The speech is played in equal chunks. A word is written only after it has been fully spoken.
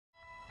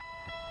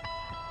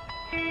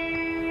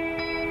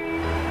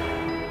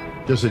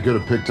Guess I could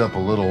have picked up a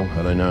little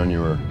had I known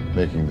you were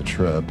making the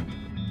trip.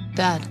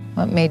 Dad,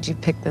 what made you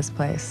pick this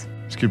place?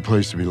 It's a good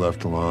place to be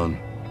left alone.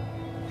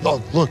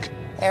 Oh, look.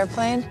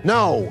 Airplane?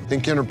 No,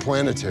 think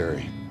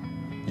interplanetary.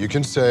 You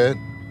can say it.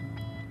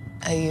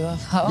 A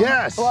UFO?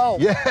 Yes. Whoa.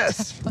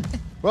 Yes.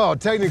 Well,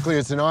 technically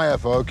it's an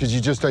IFO because you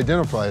just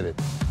identified it.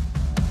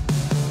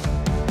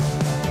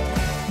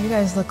 You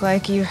guys look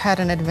like you had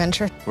an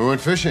adventure. We went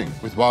fishing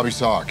with Bobby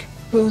Sock.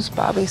 Who's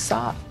Bobby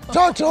Sock?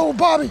 Talk to old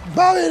Bobby.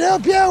 Bobby will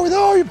help you out with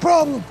all your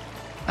problems.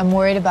 I'm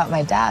worried about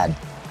my dad.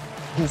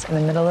 He's in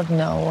the middle of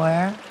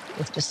nowhere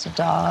with just a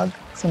dog,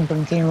 some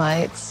blinking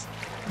lights,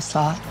 a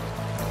sock.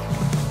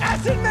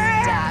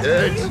 Acidman! Dad.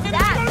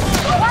 Dad,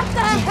 what the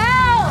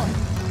hell?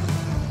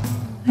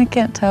 I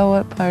can't tell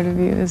what part of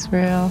you is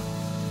real.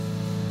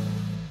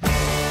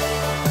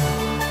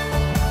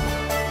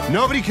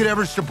 Nobody could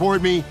ever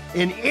support me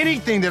in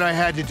anything that I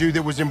had to do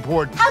that was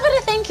important. How about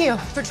a thank you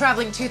for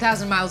traveling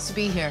 2,000 miles to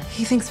be here?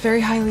 He thinks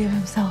very highly of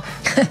himself.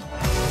 So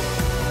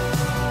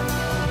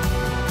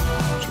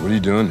what are you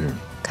doing here?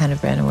 Kind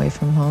of ran away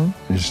from home.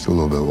 You're just a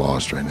little bit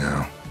lost right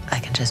now. I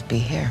can just be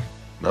here.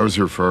 I was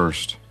here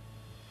first.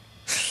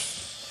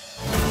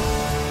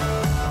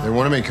 They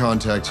want to make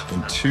contact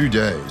in 2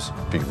 days.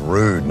 Be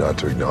rude not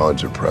to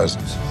acknowledge their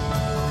presence.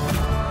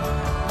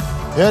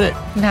 Hit it.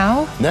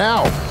 Now?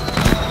 Now.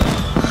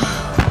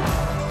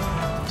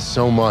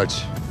 So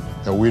much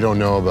that we don't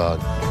know about.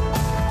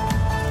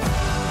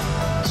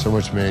 So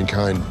much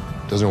mankind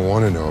doesn't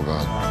want to know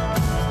about.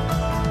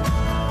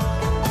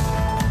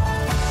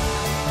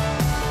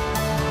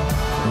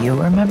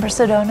 You remember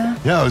Sedona?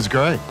 Yeah, it was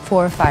great.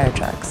 4 fire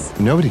trucks.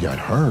 Nobody got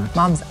hurt.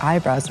 Mom's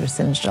eyebrows were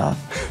singed off.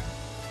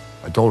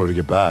 I told her to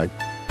get back.